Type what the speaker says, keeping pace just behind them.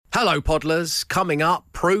Hello, Podlers. Coming up,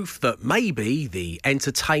 proof that maybe the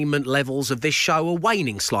entertainment levels of this show are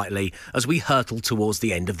waning slightly as we hurtle towards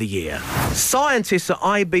the end of the year. Scientists at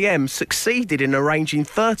IBM succeeded in arranging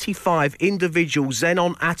 35 individual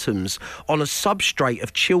xenon atoms on a substrate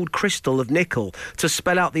of chilled crystal of nickel to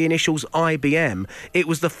spell out the initials IBM. It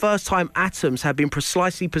was the first time atoms had been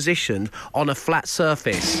precisely positioned on a flat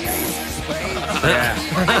surface.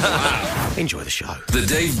 Enjoy the show. The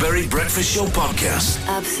Dave Berry Breakfast Show Podcast.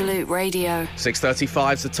 Absolute Radio.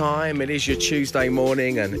 6:35's the time. It is your Tuesday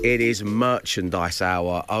morning and it is merchandise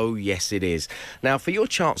hour. Oh, yes, it is. Now, for your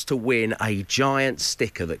chance to win a giant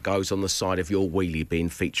sticker that goes on the side of your wheelie bin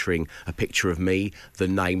featuring a picture of me, the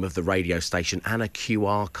name of the radio station and a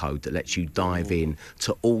QR code that lets you dive in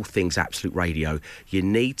to all things Absolute Radio, you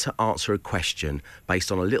need to answer a question based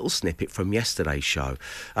on a little snippet from yesterday's show.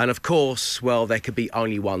 And of course, well, there could be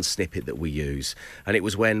only one snippet that we use, and it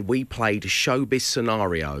was when we played Showbiz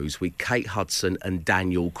Scenarios with Kate Hudson and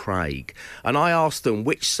Daniel Craig, and I asked them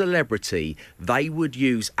which celebrity they would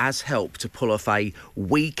use as help to pull off a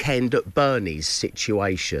weekend at Bernie's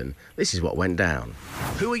situation. This is what went down.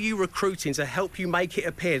 Who are you recruiting to help you make it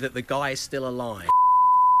appear that the guy is still alive?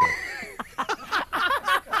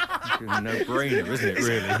 No-brainer, isn't it,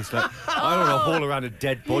 really? It's like, I don't want to haul around a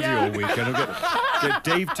dead body all weekend. I'll get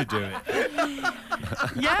Dave to do it.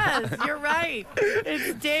 Yes, you're right.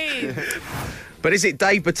 It's Dave. But is it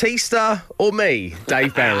Dave Batista or me,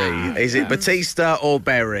 Dave Berry? Is it Batista or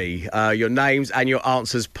Berry? Your names and your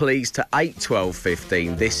answers, please, to 8 12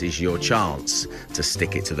 15. This is your chance to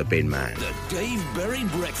stick it to the bin man. The Dave Berry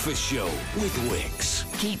Breakfast Show with Wix.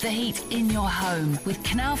 Keep the heat in your home with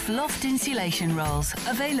Knauf Loft insulation rolls.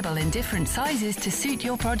 Available in different sizes to suit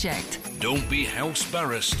your project. Don't be house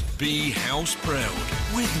embarrassed, be house proud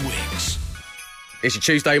with Wix. It's your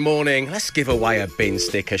Tuesday morning. Let's give away a bin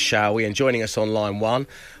sticker, shall we? And joining us on line one,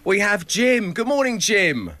 we have Jim. Good morning,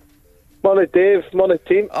 Jim. Morning, Dave. Morning,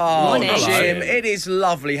 team. Oh, Morning. Jim, it is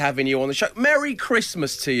lovely having you on the show. Merry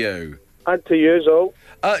Christmas to you. And to you all.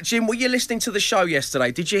 Jim, were you listening to the show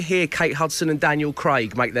yesterday? Did you hear Kate Hudson and Daniel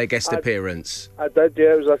Craig make their guest appearance? I did,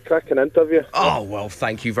 yeah. It was a cracking interview. Oh, well,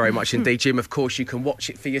 thank you very much indeed, Jim. Of course, you can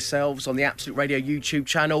watch it for yourselves on the Absolute Radio YouTube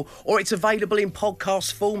channel, or it's available in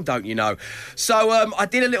podcast form, don't you know? So I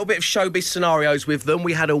did a little bit of Showbiz Scenarios with them.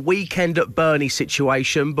 We had a weekend at Bernie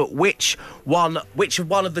situation, but which one of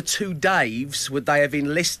the two Daves would they have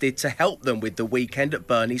enlisted to help them with the weekend at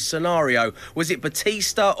Bernie scenario? Was it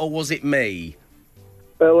Batista or was it me?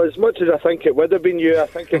 Well, as much as I think it would have been you, I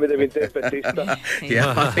think it would have been Dave Batista.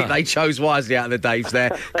 Yeah, I think they chose wisely out of the Daves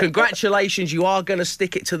there. Congratulations, you are going to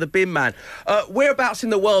stick it to the bin man. Whereabouts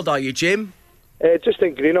in the world are you, Jim? Just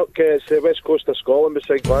in Greenock, it's the west coast of Scotland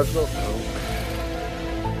beside Glasgow.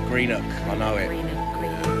 Greenock, I know it.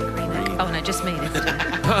 Greenock. Oh, no, just me this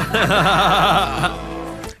time.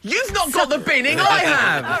 You've not got the binning, I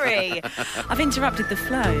have! Sorry. I've interrupted the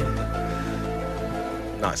flow.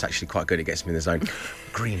 No, it's actually quite good. It gets me in the zone.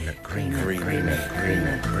 Greenock.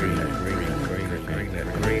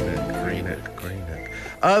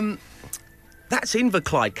 That's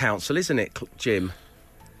Inverclyde Council, isn't it, Jim?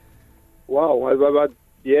 Wow,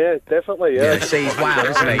 yeah, definitely, yeah. Yeah, see, wow,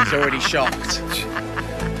 isn't he? He's already shocked.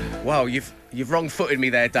 Wow, you've wrong-footed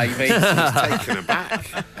me there, Davey. He's taken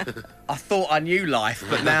aback. I thought I knew life,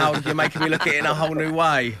 but now you're making me look at it in a whole new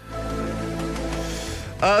way.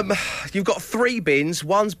 You've got 3 bins.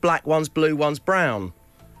 One's black, one's blue, one's brown.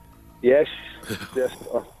 Yes.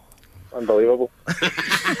 Oh, unbelievable. Love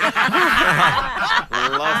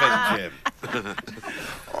it, Jim.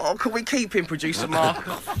 Oh, can we keep him, producer Mark?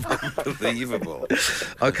 Unbelievable.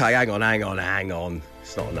 OK, hang on.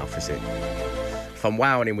 It's not enough, is it? If I'm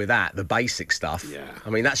wowing him with that, the basic stuff. Yeah. I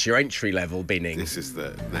mean, that's your entry-level binning. This is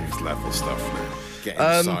the next level stuff now. Get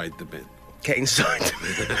inside the bin. Get inside.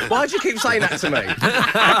 Why do you keep saying that to me?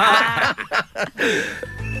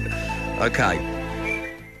 OK.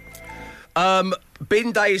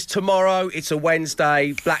 Bin day is tomorrow. It's a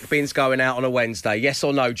Wednesday. Black bin's going out on a Wednesday. Yes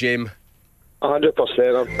or no, Jim? 100%. Oh,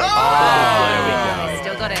 there we go.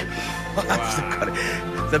 Still got it.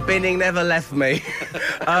 The binning never left me.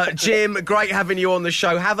 Jim, great having you on the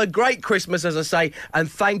show. Have a great Christmas, as I say, and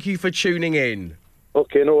thank you for tuning in.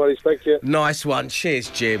 Okay, no worries, thank you. Nice one. Cheers,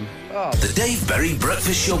 Jim. The Dave Berry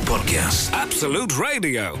Breakfast Show Podcast. Absolute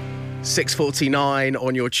Radio. 6:49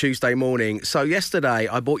 on your Tuesday morning. So yesterday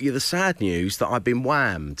I brought you the sad news that I've been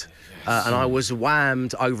whammed. And I was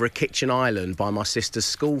whammed over a kitchen island by my sister's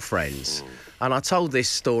school friends. And I told this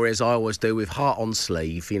story, as I always do, with heart on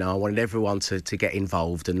sleeve. You know, I wanted everyone to get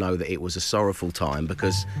involved and know that it was a sorrowful time,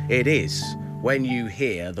 because it is when you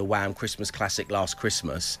hear the Wham Christmas classic Last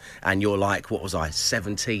Christmas and you're like, what was I,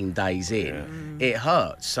 17 days in, it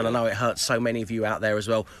hurts. And I know it hurts so many of you out there as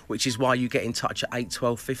well, which is why you get in touch at 8,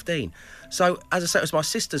 12, 15. So, as I said, it was my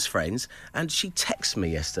sister's friends, and she texted me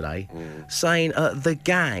yesterday saying the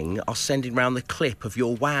gang are sending round the clip of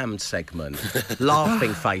your Wham segment,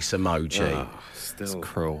 laughing face emoji. It's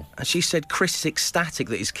cruel. And she said Chris is ecstatic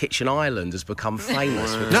that his kitchen island has become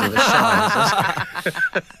famous because of the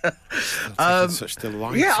show. Such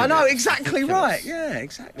delight. Yeah, I in know, it. exactly right. Yeah,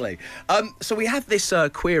 exactly. So we have this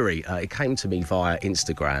query. It came to me via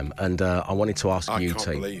Instagram, and I wanted to ask you, I can't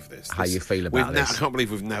T, believe this. how you feel about this. I can't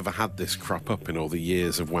believe we've never had this crop up in all the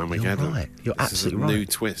years of Whamageddon. You're right. You're This absolutely is a new right.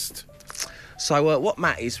 twist. So what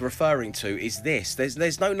Matt is referring to is this.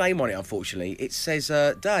 There's no name on it, unfortunately. It says,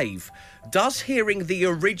 Dave, does hearing the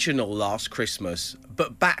original Last Christmas,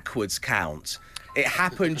 but backwards count? It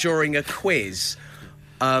happened during a quiz.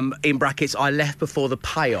 In brackets, I left before the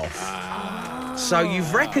payoff. So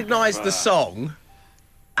you've recognised the song,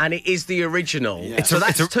 and it is the original. Yeah. So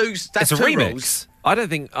that's two. That's It's a two remix. rules. I don't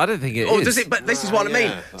think it Oh, is. does it? But this is what I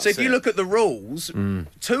mean. yeah, So if that's you it. look at the rules,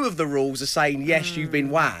 two of the rules are saying yes, you've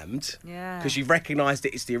been whammed Yeah. because you've recognised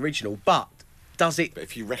it's the original. But does it? But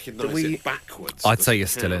if you recognise we- it backwards, I'd does say it you're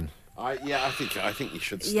still count? in. I think you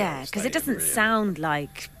should. Yeah, because it doesn't sound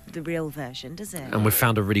like the real version, does it? And we've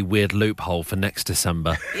found a really weird loophole for next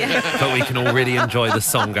December. Yeah. But we can all really enjoy the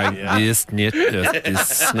song going, yes, niet,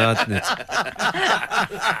 yes, not, niet.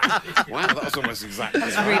 Wow, that was almost exactly.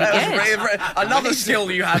 That's really good. Another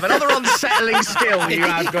skill you have, another unsettling skill you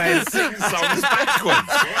have, Glenn. Sing songs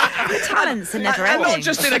backwards. Talents are never And ending. not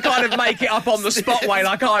just in a kind of make it up on the spot way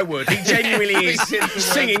like I would. He genuinely is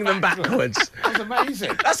singing them backwards. That's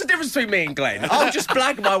amazing. That's the difference between me and Glenn. I'll just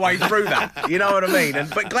blag my way through that. You know what I mean?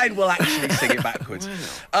 But Glenn will actually sing it backwards.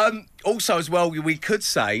 Also, as well, we could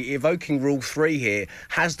say, evoking Rule 3 here,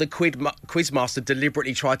 has the quizmaster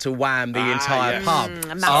deliberately tried to wham the entire yes. pub?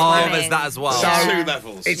 Oh, there's that as well. So- Two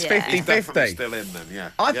levels. It's Yeah. 50-50. Definitely still in then. Yeah.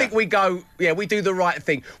 I think we go, we do the right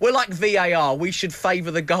thing. We're like VAR. We should favour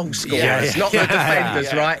the goal scorers, Yeah. not the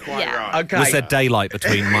defenders, Yeah, right? quite Yeah. right. Okay. Was there daylight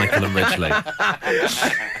between Michael and Ridgley?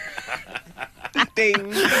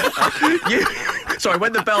 Ding. Sorry,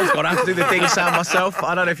 when the bell's gone, I have to do the ding sound myself.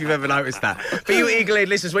 I don't know if you've ever noticed that. For you eagle-eared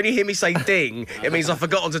listeners, when you hear me say ding, it means I've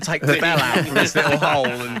forgotten to take the bell out from this little hole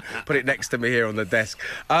and put it next to me here on the desk.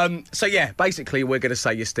 So, yeah, basically, we're going to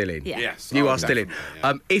say you're still in. Yeah. Yes. You oh, are still in.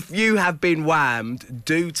 definitely, yeah. If you have been whammed,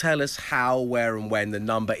 do tell us how, where and when. The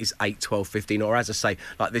number is 8, 12, 15. Or as I say,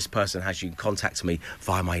 like this person has, you can contact me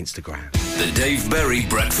via my Instagram. The Dave Berry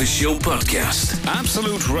Breakfast Show Podcast.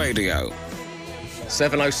 Absolute Radio.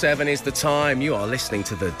 7:07 is the time. You are listening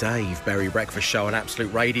to the Dave Berry Breakfast Show on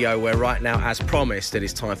Absolute Radio, where right now, as promised, it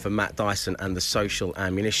is time for Matt Dyson and the Social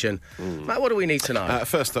Ammunition. Matt, what do we need to know?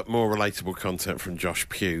 First up, more relatable content from Josh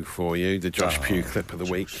Pugh for you. The Josh Pugh clip of the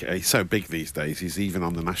week. He's so big these days, he's even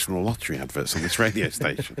on the National Lottery adverts on this radio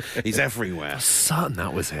station. He's everywhere. Certain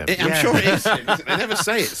that was him. I'm sure it is him. They never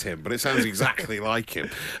say it's him, but it sounds exactly like him.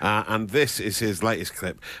 And this is his latest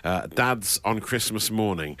clip. Dads on Christmas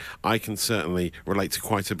morning. I can certainly relate to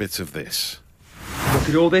quite a bit of this. Look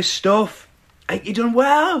at all this stuff. Ain't you done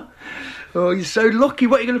well? Oh, you're so lucky.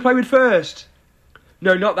 What are you going to play with first?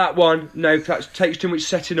 No, not that one. No, that takes too much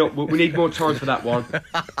setting up. We need more time for that one.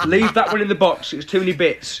 Leave that one in the box. It's too many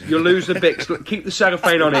bits. You'll lose the bits. Look, keep the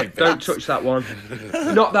cellophane on it. Don't touch that one.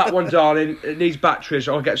 Not that one, darling. It needs batteries.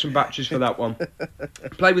 I'll get some batteries for that one.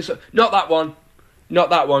 Play with... Not that one.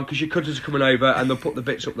 Not that one, because your cutters are coming over and they'll put the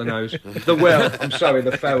bits up the nose. They will. I'm sorry,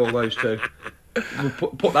 they're feral, those two. We'll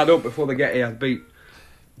put that up before they get here.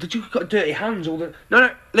 Did you got dirty hands? No,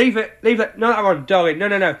 leave it. No, that one, darling.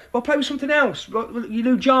 No. Well, play with something else. Your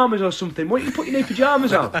new pyjamas or something. Why don't you put your new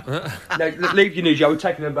pyjamas on? No, leave your new pyjamas. We're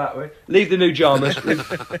taking them back. Leave the new pyjamas.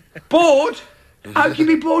 Bored? How can you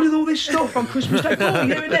be bored with all this stuff on Christmas Day? Bored,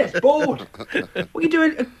 you hearing this? Bored. What are you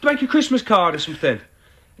doing? Make a Christmas card or something.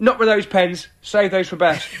 Not with those pens. Save those for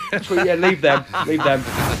best. Leave them.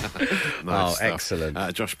 Oh, stuff.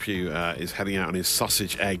 excellent. Josh Pugh is heading out on his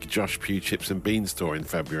sausage, egg, Josh Pugh chips and beans tour in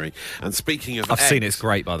February. And speaking of I've eggs, seen it. It's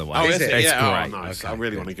great, by the way. Oh, is it? It's Yeah, great. oh, nice. Okay, I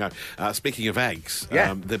really want to go. Speaking of eggs,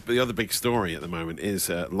 Yeah. the other big story at the moment is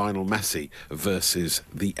Lionel Messi versus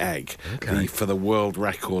the egg for the world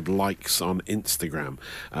record likes on Instagram.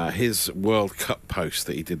 His World Cup post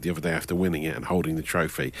that he did the other day after winning it and holding the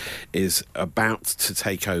trophy is about to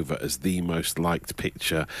take over as the most liked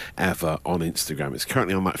picture ever on Instagram. It's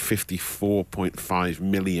currently on at 54.5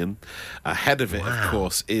 million. Ahead of it, of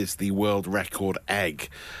course, is the world record egg,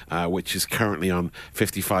 which is currently on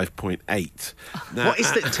 55.8. Now, What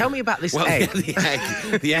is the? Tell me about this egg.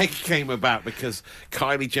 The egg came about because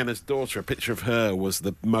Kylie Jenner's daughter, a picture of her was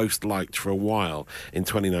the most liked for a while in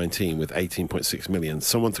 2019 with 18.6 million.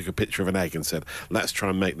 Someone took a picture of an egg and said, let's try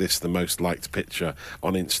and make this the most liked picture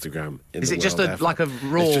on Instagram. Is it just like a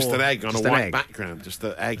raw? It's just an egg on a white egg background, just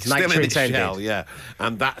an egg Nature still in its intended. shell, yeah.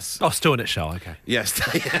 And that's... Oh, still in its shell, okay. Yes,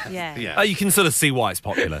 Yeah. Oh, you can sort of see why it's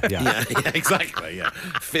popular. Yeah. yeah, exactly, yeah.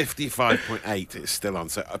 55.8 it's still on.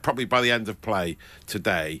 So probably by the end of play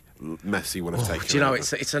today, Messi would have taken Do you know,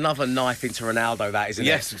 over. it's another knife into Ronaldo, that, isn't it?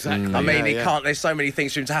 Yes, exactly. I mean, he yeah. can't. There's so many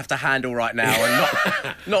things for him to have to handle right now,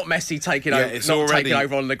 and not Messi taking over, taking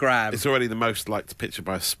over on the gram. It's already the most liked picture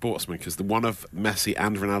by a sportsman because the one of Messi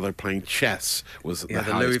and Ronaldo playing chess was the the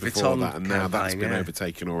highest Louis before Vuitton that, and now that's campaign, been yeah.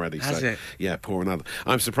 overtaken already. Has so it? yeah, poor Ronaldo.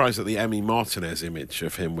 I'm surprised that the Emi Martinez image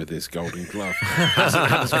of him with his golden glove hasn't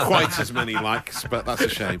had quite as many likes, but that's a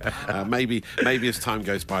shame. Maybe as time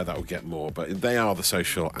goes by that will get more, but they are the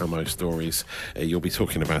social ammo stories. You'll be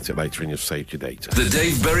talking about it later and you've saved your data. The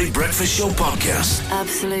Dave Berry Breakfast Show Podcast.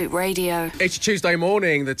 Absolute Radio. It's Tuesday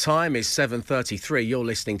morning. The time is 7:33. You're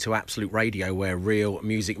listening to Absolute Radio, where real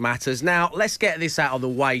music matters. Now, let's get this out of the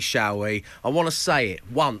way, shall we? I want to say it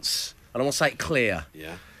once, and I want to say it clear.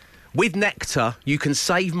 Yeah. With Nectar, you can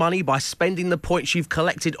save money by spending the points you've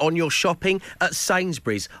collected on your shopping at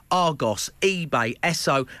Sainsbury's, Argos, eBay,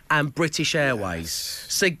 Esso and British Airways.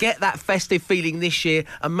 So get that festive feeling this year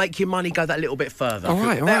and make your money go that little bit further. All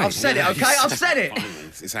right. There, I've said it, okay? I've said it.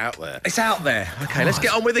 It's out there. It's out there. Okay, let's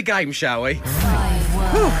get on with the game, shall we? 5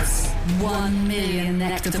 words, 1 million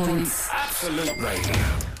Nectar points. Absolute Radio.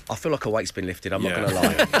 I feel like a weight's been lifted, I'm not going to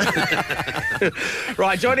lie.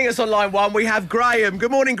 Right, joining us on line one, we have Graham.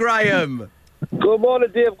 Good morning, Graham. Good morning,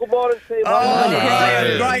 Dave. Good morning, team. Oh,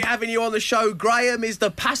 Graham, great having you on the show. Graham is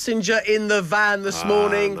the passenger in the van this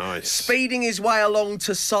morning, nice. speeding his way along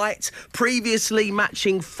to site, previously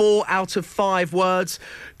matching 4 out of 5 words.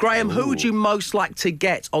 Graham, who would you most like to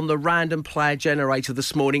get on the random player generator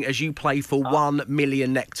this morning as you play for 1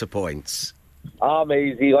 million Nectar points? I'm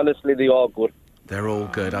easy. Honestly, they are good. They're all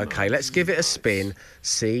good. Okay, let's give it a spin.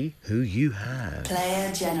 See who you have.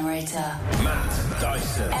 Player generator. Matt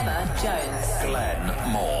Dyson. Emma Jones.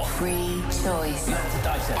 Glenn Moore. Free choice. Matt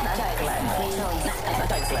Dyson. Glenn Free choice. Emma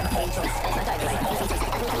Jones. Glenn Free choice.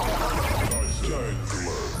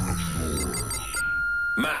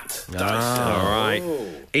 Matt Dyson. All right.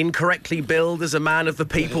 Incorrectly billed as a man of the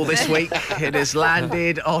people this week. It has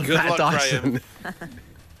landed on Good Matt luck, Dyson.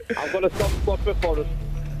 I've got a soft spot for Forrest.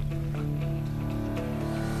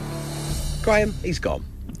 Graham, he's gone.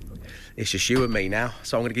 It's just you and me now.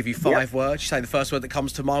 So I'm going to give you 5 words. You say the first word that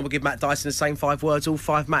comes to mind. We'll give Matt Dyson the same 5 words. All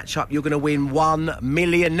 5 match up. You're going to win 1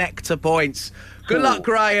 million Nectar points. Good luck,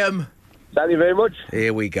 Graham. Thank you very much.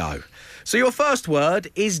 Here we go. So your first word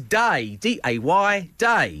is day. D-A-Y,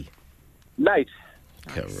 day. Night.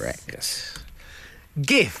 Correct.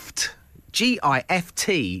 Gift.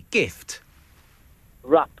 G-I-F-T, gift.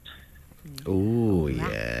 Wrapped. Oh,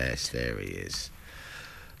 yes, there he is.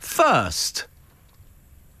 First.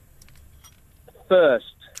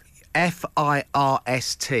 First.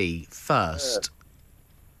 F-I-R-S-T, first.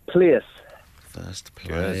 Place. First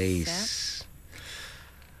place.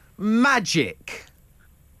 Magic.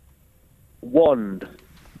 Wand.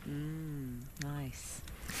 Nice.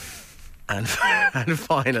 And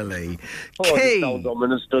finally, Oh, this key. sounds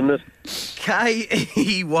ominous, doesn't it?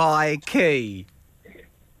 K-E-Y, key.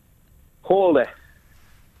 Hold it.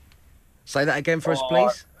 Say that again for us,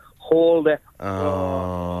 please. Hold it.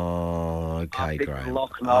 Oh, okay, big Graham.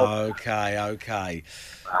 block now. Okay.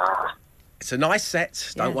 It's a nice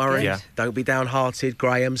set. Don't Yeah, worry. good. Yeah. Don't be downhearted,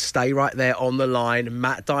 Graham. Stay right there on the line.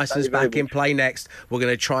 Matt Dyson's Thank you very back in much. play next. We're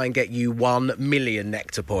going to try and get you 1 million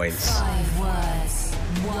Nectar points. 5 words,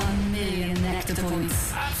 1 million Nectar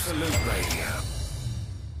points. Absolute Radio.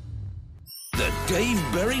 The Dave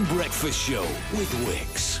Berry Breakfast Show with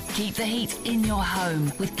Wix. Keep the heat in your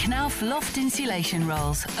home with Knauf Loft insulation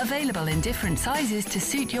rolls. Available in different sizes to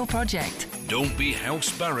suit your project. Don't be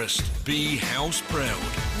house embarrassed. Be house proud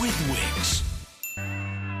with Wix.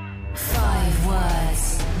 5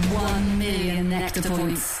 words, 1 million Nectar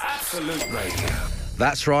points. Absolute Radio.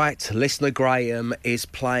 That's right. Listener Graham is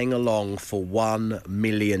playing along for 1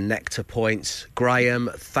 million Nectar points. Graham,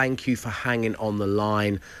 thank you for hanging on the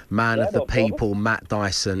line. Man of the no problem. people, Matt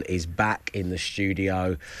Dyson, is back in the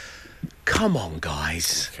studio. Come on,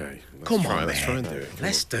 guys. Okay. Come on, Let's try and do man. it. Come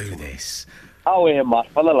Let's on. do this. How are you, Matt?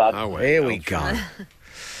 For the lad. Oh, wait, Here I'll we try. go.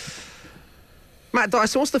 Matt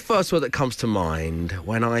Dyson, what's the first word that comes to mind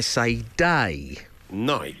when I say day?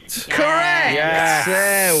 Night. Correct! Yes.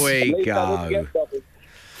 There we At least I didn't go. get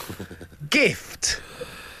that. Gift.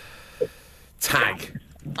 Tag.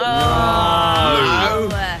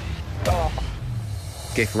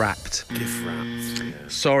 Gift wrapped. Gift wrapped. Yeah.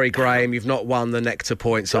 Sorry, Graham, you've not won the nectar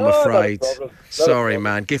points, I'm No, not a afraid. problem. Not a Sorry, problem.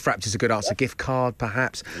 man. Gift wrapped is a good answer. Gift card,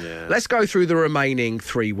 perhaps. Yeah. Let's go through the remaining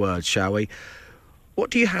 3 words, shall we? What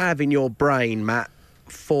do you have in your brain, Matt,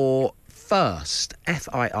 for first?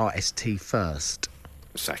 F-I-R-S-T, first.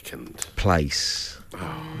 Second. Place.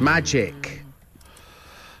 Magic.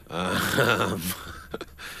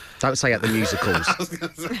 Don't say at the musicals. I was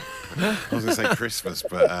going to say Christmas,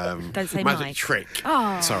 but Don't say magic Mike. trick.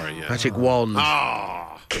 Oh. Sorry, yeah. Magic wand.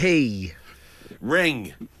 Ah, Key.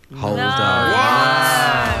 ring. Holder.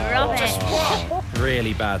 Rubbish.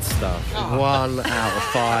 Really bad stuff. 1 out of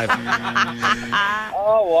 5.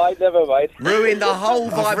 Oh, why? Never mind. Ruined the whole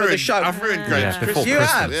vibe of the show. I've ruined Graham's Yeah, before Christmas. You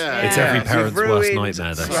Christmas. have? Yeah. It's every You've parent's worst ruined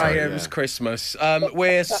nightmare, though. Graham's Yeah. Christmas.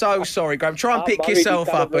 We're so sorry, Graham. Try and I'm pick married, yourself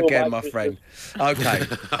you can't up ruin again, my my friend. Okay.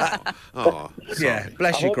 Oh, Yeah,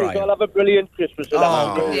 bless I you, hope you all Graham. have a brilliant Christmas.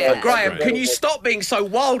 Oh, Yeah. Graham, Great. can you stop being so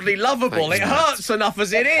wildly lovable? Thanks, It Matt. hurts enough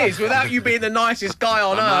as it is without you being the nicest guy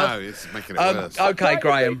on I know, earth. it's making it worse. Okay,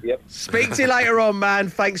 Graham. Yep. Speak to you later on, man.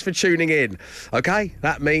 Thanks for tuning in. Okay,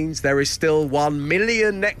 that means there is still 1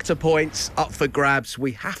 million nectar points up for grabs.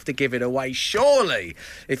 We have to give it away, surely.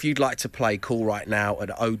 If you'd like to play, call right now at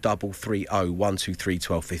 0330 123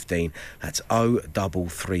 1215. That's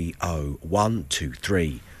 0330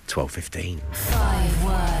 123 1215. 5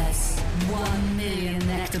 words, 1 million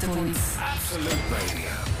nectar points. Absolute Radio.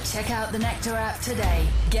 Check out the Nectar app today.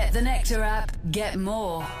 Get the Nectar app, get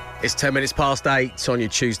more. It's 10 minutes past 8 on your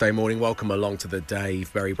Tuesday morning. Welcome along to the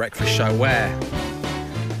Dave Berry Breakfast Show, where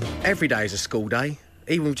every day is a school day,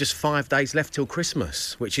 even with just 5 days left till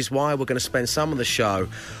Christmas, which is why we're going to spend some of the show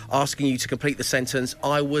asking you to complete the sentence,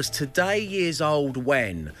 I was today years old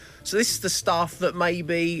when. So this is the stuff that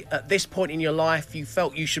maybe at this point in your life you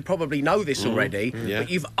felt you should probably know this already, yeah. but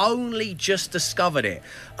you've only just discovered it.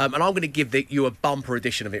 And I'm going to give you a bumper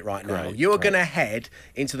edition of it right now. Great, You are going to head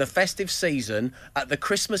into the festive season at the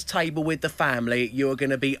Christmas table with the family. You are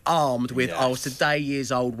going to be armed with, I was Yes. today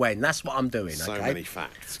years old when. That's what I'm doing, So okay? many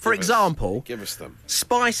facts. For example, Give us them.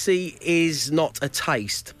 spicy is not a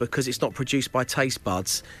taste because it's not produced by taste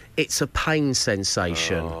buds. It's a pain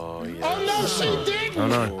sensation. Oh, yeah. I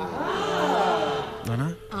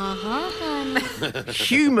know.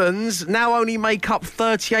 Humans now only make up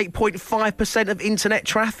 38.5% of internet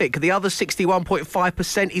traffic. The other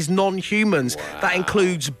 61.5% is non-humans. That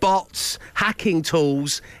includes bots, hacking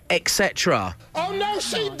tools, etc.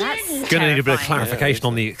 That's Going to need a bit of clarification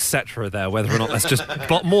on the etc. there, whether or not that's just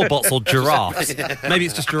more bots or giraffes. Maybe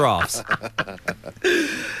it's just giraffes.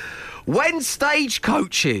 When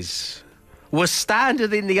stagecoaches were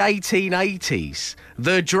standard in the 1880s,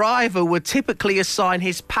 the driver would typically assign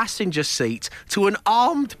his passenger seat to an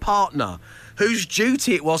armed partner whose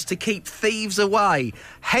duty it was to keep thieves away.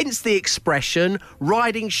 Hence the expression,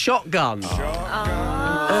 riding shotgun.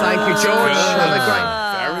 Thank you, George. Have a great...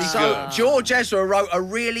 Very So, good. George Ezra wrote a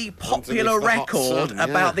really popular Underneath the hot record sun, yeah.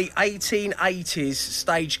 about the 1880s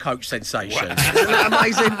stagecoach sensation. Isn't that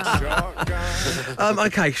amazing?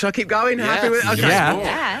 Okay, shall I keep going? Happy with it? Okay. Yeah.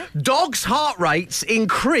 Yeah. Dogs' heart rates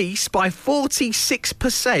increase by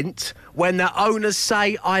 46% when their owners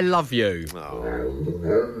say, I love you. Where are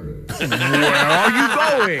you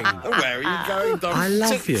going? Where are you going, Dom? I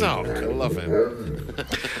love you. TikTok. I love him.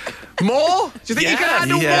 More? Do you think you can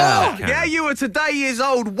handle Yeah, more? I can. Yeah, you were today years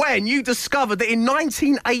old when you discovered that in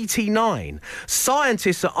 1989,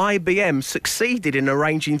 scientists at IBM succeeded in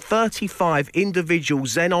arranging 35 individual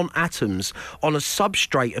xenon atoms on a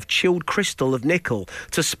substrate of chilled crystal of nickel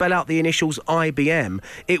to spell out the initials IBM.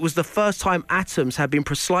 It was the first time atoms had been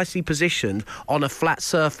precisely positioned on a flat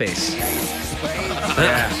surface.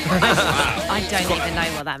 I don't even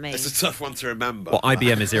know what that means. It's a tough one to remember. Well,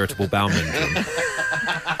 IBM is irritable bowel syndrome.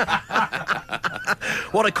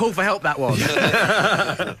 What a call for help that was.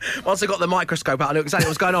 Once I got the microscope out, I knew exactly what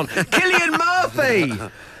was going on. Cillian Murphy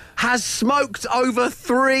has smoked over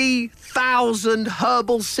 3,000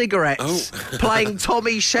 herbal cigarettes playing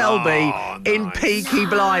Tommy Shelby in Peaky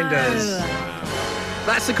Blinders.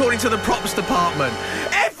 That's according to the props department.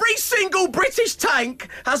 Every Every single British tank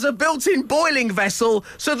has a built-in boiling vessel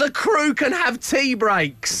so the crew can have tea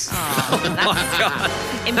breaks.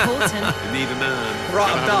 Important. You need an urn. Right,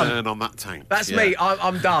 Gotta I'm have done. An urn on that tank. That's Yeah. me.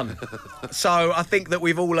 I'm done. So I think that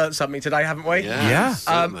we've all learnt something today, haven't we? Yeah.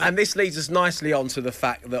 certainly. And this leads us nicely on to the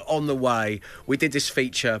fact that on the way, we did this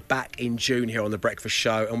feature back in June here on The Breakfast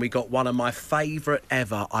Show, and we got one of my favourite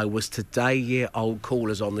ever I Was Today Year Old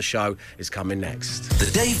callers on the show is coming next.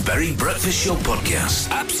 The Dave Berry Breakfast Show Podcast.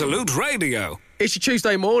 Absolute Radio. It's your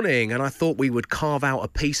Tuesday morning, and I thought we would carve out a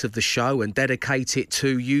piece of the show and dedicate it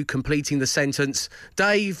to you completing the sentence,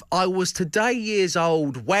 Dave, I was today years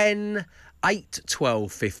old when... 8,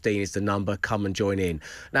 12, 15 is the number. Come and join in.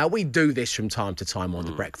 Now, we do this from time to time on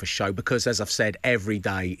The Breakfast Show because, as I've said, every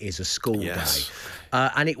day is a school day.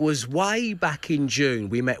 And it was way back in June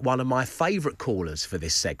we met one of my favourite callers for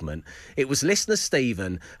this segment. It was listener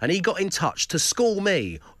Stephen, and he got in touch to school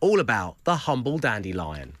me all about the humble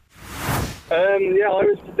dandelion. I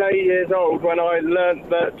was today years old when I learnt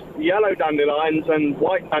that yellow dandelions and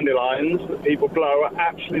white dandelions that people blow are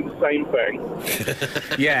actually the same thing.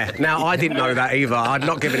 Yeah, now I didn't know that either. I'd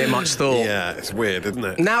not given it much thought. Yeah, it's weird, isn't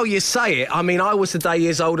it? Now you say it, I mean, I was today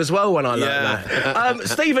years old as well when I learnt that.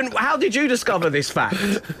 Stephen, how did you discover this fact?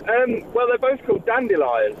 Well, they're both called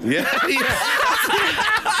dandelions. Yeah. You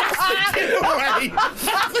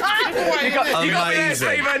got me there,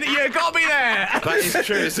 Stephen. You got me there. That is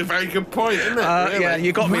true. It's a very good point, isn't it? Really? Yeah,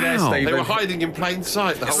 you got me there, Wow. Stephen. They were hiding in plain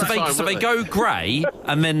sight the whole So time. they weren't go grey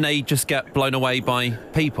and then they just get blown away by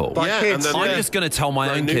people. By kids. and then, I'm just going to tell my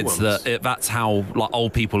Very own new kids ones. that that's how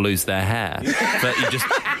old people lose their hair.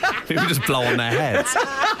 That people just blow on their heads.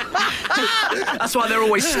 That's why they're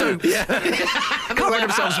always stooped. Covering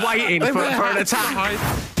themselves waiting for an attack.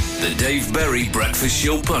 The Dave Berry Breakfast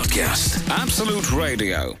Show Podcast. Absolute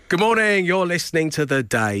Radio. Good morning. You're listening to the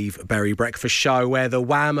Dave Berry Breakfast Show, where the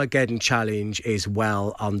Whamageddon Challenge is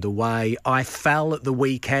well underway. I fell at the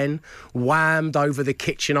weekend, whammed over the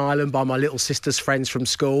kitchen island by my little sister's friends from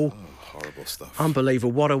school. Horrible stuff.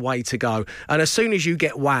 Unbelievable. What a way to go. And as soon as you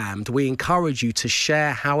get whammed, we encourage you to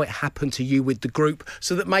share how it happened to you with the group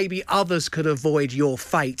so that maybe others could avoid your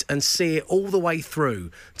fate and see it all the way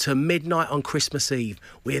through to midnight on Christmas Eve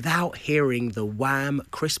without hearing the Wham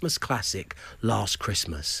Christmas classic Last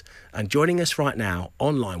Christmas. And joining us right now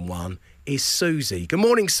on line 1 is Susie. Good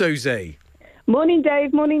morning, Susie. Morning,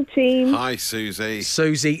 Dave. Morning, team. Hi, Susie.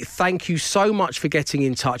 Susie, thank you so much for getting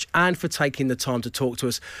in touch and for taking the time to talk to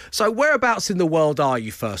us. So whereabouts in the world are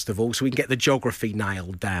you, first of all, so we can get the geography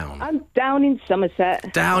nailed down? I'm down in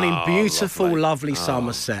Somerset. Down in beautiful, lovely Oh.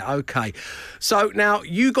 Somerset. OK. So now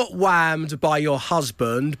you got whammed by your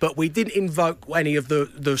husband, but we didn't invoke any of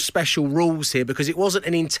the special rules here because it wasn't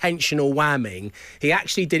an intentional whamming. He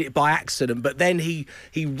actually did it by accident, but then he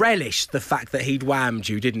relished the fact that he'd whammed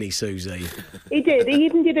you, didn't he, Susie? He did. He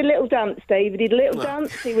even did a little dance, Dave. He did a little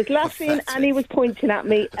dance. He was laughing and he was pointing at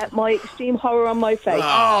me at my extreme horror on my face.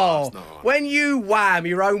 Oh, when you wham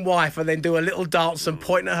your own wife and then do a little dance and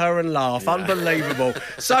point at her and laugh, unbelievable.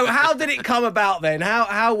 So how did it come about then?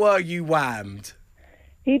 How were you whammed?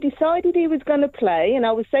 He decided he was going to play, and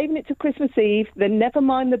I was saving it to Christmas Eve, then never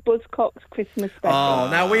mind the Buzzcocks Christmas special. Oh,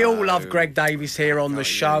 now we all love Greg Davies here on the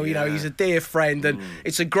show. You know, he's a dear friend and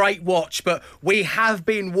it's a great watch, but we have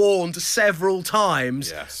been warned several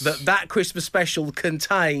times that Christmas special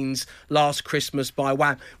contains Last Christmas by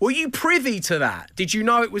Wham. Were you privy to that? Did you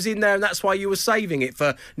know it was in there and that's why you were saving it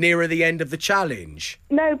for nearer the end of the challenge?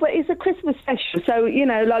 No, but it's a Christmas special, so, you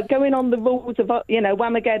know, like going on the rules of, you know,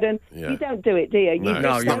 Whamageddon, you don't do it, do you?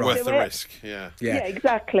 No, it's just not don't worth do the it. risk. Yeah,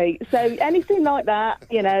 exactly. So anything like that,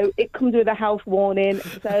 you know, it comes with a health warning.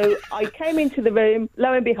 So I came into the room,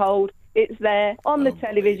 lo and behold, it's there on the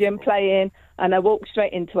television playing, and I walked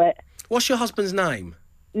straight into it. What's your husband's name?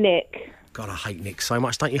 Nick. God, I hate Nick so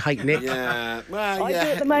much. Don't you hate Nick? Yeah, well, I do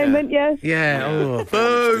at the moment, yes. Yeah, oh,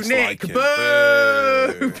 boo, Nick,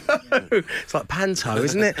 boo, boo. It's like panto,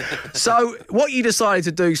 isn't it? So what you decided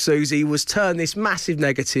to do, Susie, was turn this massive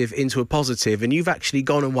negative into a positive, and you've actually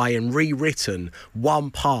gone away and rewritten one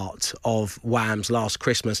part of Wham's Last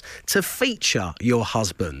Christmas to feature your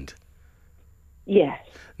husband. Yes.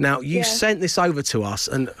 Now, you sent this over to us,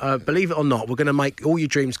 and believe it or not, we're going to make all your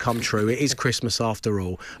dreams come true. It is Christmas after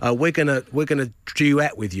all. We're gonna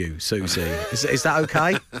duet with you, Susie. Is that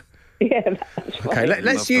okay? Yeah, that's Okay, right.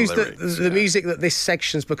 let's use the music that this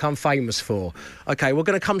section's become famous for. Okay, we're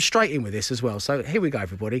going to come straight in with this as well. So here we go,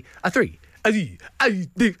 everybody. A 3,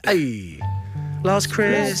 a. Last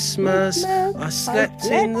Christmas, I slept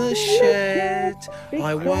in the shed.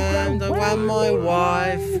 I whammed my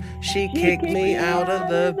wife. She kicked me out of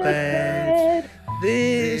the bed.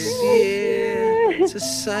 This year, To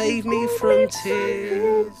save me from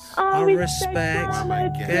tears, I'll respect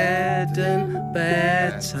Armageddon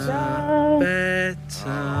better.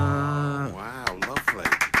 Wow, lovely.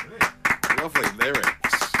 Lovely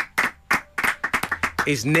lyrics.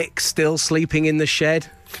 Is Nick still sleeping in the shed?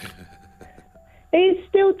 He's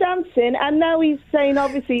still dancing, and now he's saying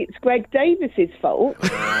obviously it's Greg Davis's fault,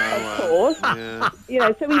 of course. Yeah. You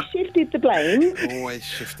know, so he shifted the blame. Always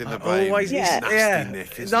shifting the blame. Always, Yeah. Nasty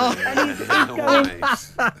Nick, isn't No. it? And he's going,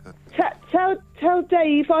 Always. tell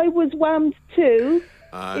Dave I was whammed too,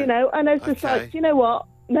 you know, and I was just okay. like, you know what?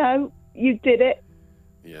 No, you did it.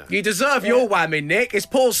 Yeah. You deserve your whamming, Nick. It's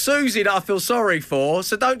poor Susie that I feel sorry for.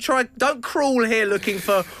 So don't crawl here looking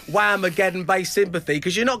for Whamageddon-based sympathy,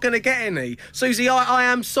 because you're not going to get any. Susie, I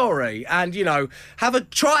am sorry, and you know,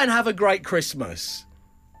 try and have a great Christmas.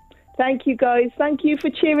 Thank you, guys. Thank you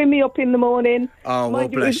for cheering me up in the morning. Oh, well,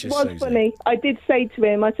 Mind you, bless it you, was Susie. funny. I did say to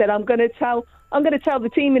him, I said, I'm going to tell the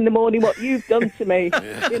team in the morning what you've done to me,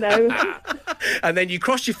 you know. And then you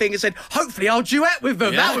crossed your fingers and said, hopefully I'll duet with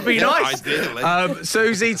them. That would be nice. Ideally.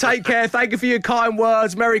 Susie, take care. Thank you for your kind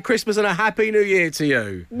words. Merry Christmas and a Happy New Year to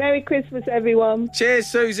you. Merry Christmas, everyone. Cheers,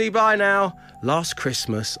 Susie. Bye now. Last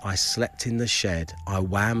Christmas, I slept in the shed. I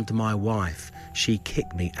whammed my wife. She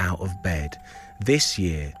kicked me out of bed. This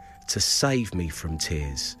year, to save me from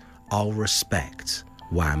tears, I'll respect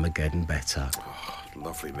Whamageddon better. Oh,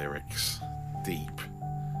 lovely lyrics. Deep.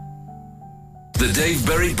 The Dave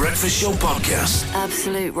Berry Breakfast Show podcast.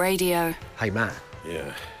 Absolute Radio. Hey, Matt.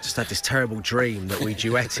 Yeah. Just had this terrible dream that we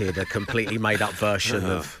duetted a completely made-up version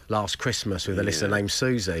of Last Christmas with a listener named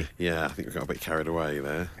Susie. Yeah, I think we got a bit carried away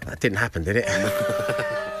there. That didn't happen, did it?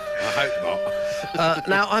 I hope not.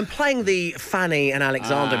 Now, I'm playing the Fanny and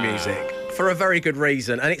Alexander music for a very good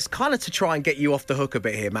reason, and it's kind of to try and get you off the hook a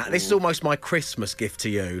bit here, Matt. This is almost my Christmas gift to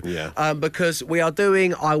you. Yeah. Because we are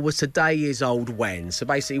doing I Was Today Years Old When. So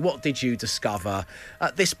basically, what did you discover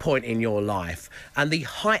at this point in your life? And the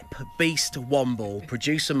hype beast Womble,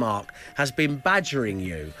 producer Mark, has been badgering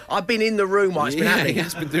you. I've been in the room while it's been happening. He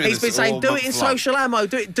has been doing He's been this saying, all do it month in long." social ammo,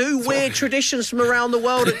 do weird traditions from around the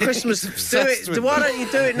world at Christmas. Do it. Why don't you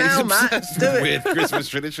do it now, Matt? Obsessed Do with it. weird Christmas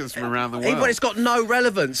traditions from around the world. Even when it's got no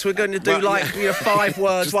relevance, we're going to do Well, like 5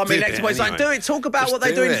 words, Just 1 do minute it next one. It's like, anyway. do it. Talk about Just what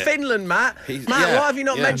they do in it. Finland, Matt. He's- Matt, yeah, why have you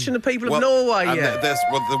not yeah. mentioned the people of Well, Norway and yet?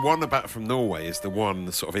 the one about from Norway is the one,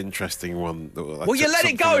 the sort of interesting one. Well, you let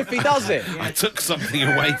it go if he does it. I took something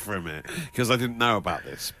away from it because I didn't know about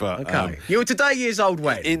this. But Okay. You were today years old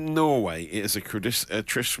when? in Norway, it is a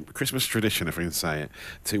Christmas tradition, if I can say it,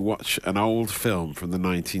 to watch an old film from the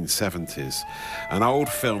 1970s, an old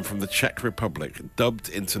film from the Czech Republic, dubbed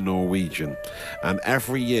into Norwegian. And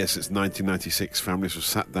every year since 1996, families have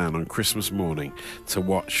sat down on Christmas morning to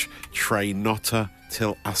watch Tre Notter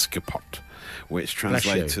till Askepot, which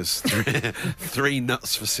translates as three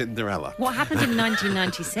nuts for Cinderella. What happened in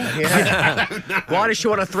 1996? Why does she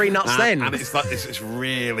want a 3 nuts then? And it's like this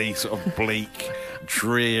really sort of bleak,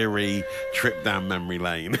 dreary trip down memory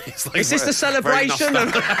lane. It's like Is this the celebration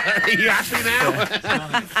of... Are you happy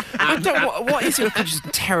now? What is your just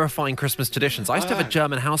terrifying Christmas traditions? I used to have a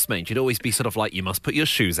German housemate. She'd always be sort of like, you must put your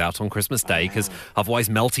shoes out on Christmas Day because otherwise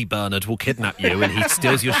Melty Bernard will kidnap you and he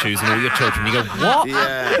steals your shoes and all your children. You go, what?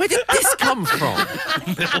 Yeah. Where did this come from?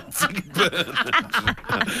 Melting Bernard.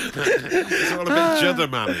 It's all a bit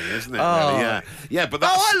judder-manny, isn't it? Really? Yeah. Yeah, but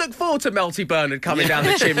that's... Oh, I look forward to Melty Bernard coming down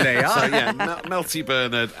the chimney. So, yeah, Melty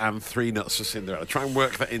Bernard and 3 nuts for Cinderella. Try and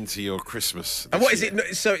work that into your Christmas. And what is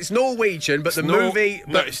it? So it's Norwegian, but the movie...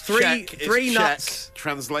 No, but it's three Czech. It's three Czech, nuts...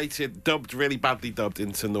 translated, dubbed, really badly dubbed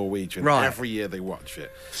into Norwegian. Right. Every year they watch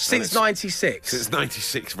it. Since 96. Since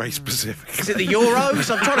 96, very specific. Is it the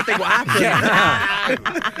Euros? I'm trying to think what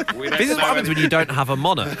happened. We don't This is what know happens when you don't have a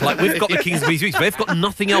monarch. Like, we've got the King's Music, they've got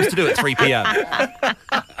nothing else to do at 3 p.m.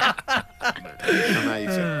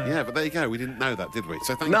 Amazing. Yeah, but there you go. We didn't know that, did we?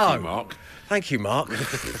 So thank you, Mark. Thank you, Mark.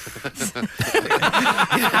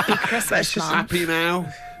 Christmas, Mark. Happy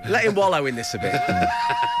now? Let him wallow in this a bit.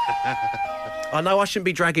 I know I shouldn't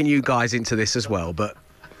be dragging you guys into this as well, but...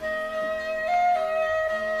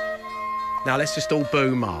 Now let's just all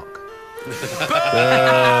boo Mark.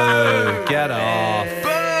 Get off.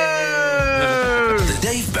 The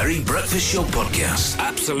Dave Berry Breakfast Show podcast.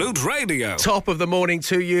 Absolute Radio. Top of the morning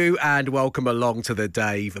to you and welcome along to the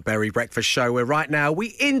Dave Berry Breakfast Show, where right now we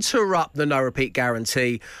interrupt the no repeat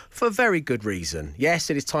guarantee for very good reason. Yes,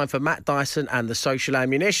 it is time for Matt Dyson and the social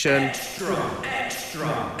ammunition. Extra.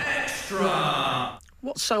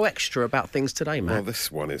 What's so extra about things today, Matt? Well,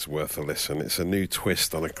 this one is worth a listen. It's a new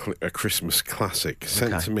twist on a Christmas classic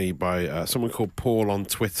sent to me by someone called Paul on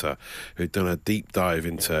Twitter, who'd done a deep dive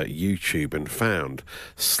into YouTube and found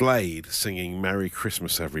Slade singing Merry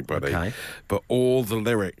Christmas, Everybody. Okay. But all the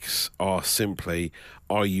lyrics are simply,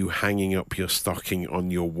 are you hanging up your stocking on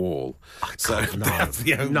your wall? That's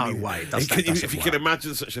the only... No way. If you can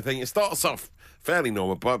imagine such a thing, it starts off fairly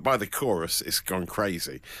normal, but by the chorus, it's gone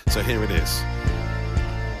crazy. So here it is.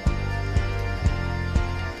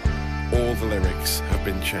 All the lyrics have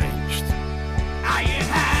been changed. Are you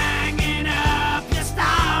hanging up your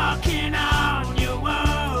stocking on your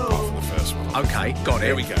wall? Apart from the first one. Okay, got it.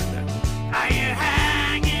 Here we go now. Are you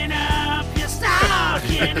hanging up your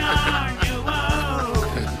stocking on your wall?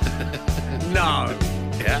 No.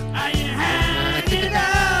 Yeah. Are you hanging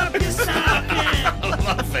up your stocking I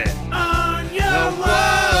love it. on your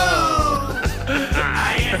wall?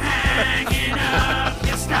 Are you hanging up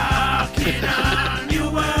your stocking on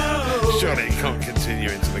your wall? Surely it can't continue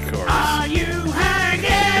into the chorus. Are you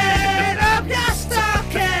hanging up your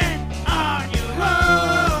stocking on your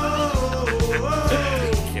wall?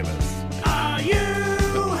 Ridiculous. Are you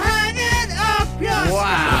hanging up your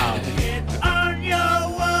stocking on your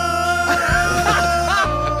wall?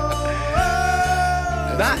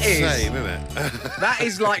 That Insane, is... isn't it? That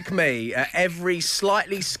is like me at every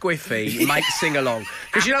slightly squiffy mate sing-along.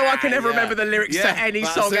 Because you know I can never remember the lyrics to any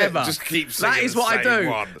that's song it. ever. Just keep singing That is the what I same do.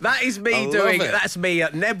 one. That is me I love doing... it. That's me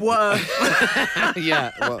at Nebworth.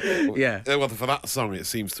 Yeah. Yeah. Well, for that song, it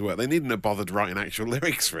seems to work. They needn't have bothered writing actual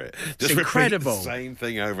lyrics for it. Just incredible. repeat the same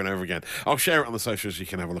thing over and over again. I'll share it on the socials. You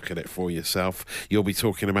can have a look at it for yourself. You'll be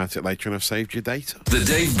talking about it later, and I've saved your data. The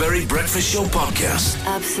Dave Berry Breakfast Show Podcast.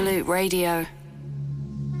 Absolute Radio.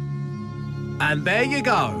 And there you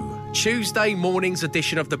go. Tuesday morning's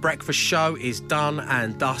edition of The Breakfast Show is done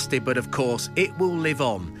and dusted, but of course it will live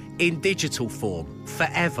on in digital form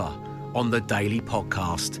forever on the Daily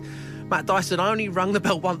Podcast. Matt Dyson, I only rung the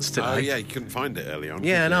bell once today. Oh, yeah, you couldn't find it early on.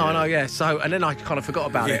 Yeah, could no, you? I know, yeah. So, and then I kind of forgot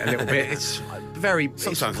about it a little bit. It's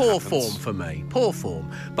Sometimes poor it form happens. for me. Poor form.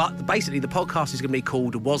 But basically the podcast is going to be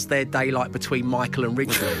called Was There Daylight Between Michael and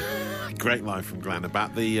Ridgley? Great line from Glenn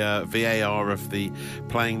about the VAR of the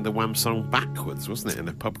playing the Wham song backwards, wasn't it, in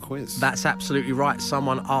a pub quiz? That's absolutely right.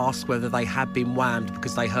 Someone asked whether they had been whammed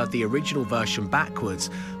because they heard the original version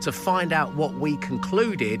backwards. To find out what we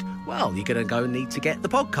concluded, well, you're going to need to get the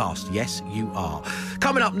podcast. Yes, you are.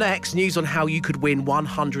 Coming up next, news on how you could win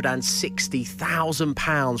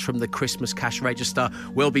 £160,000 from the Christmas cash register.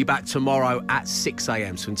 We'll be back tomorrow at 6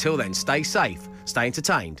 a.m. So until then, stay safe, stay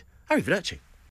entertained. Arrivederci.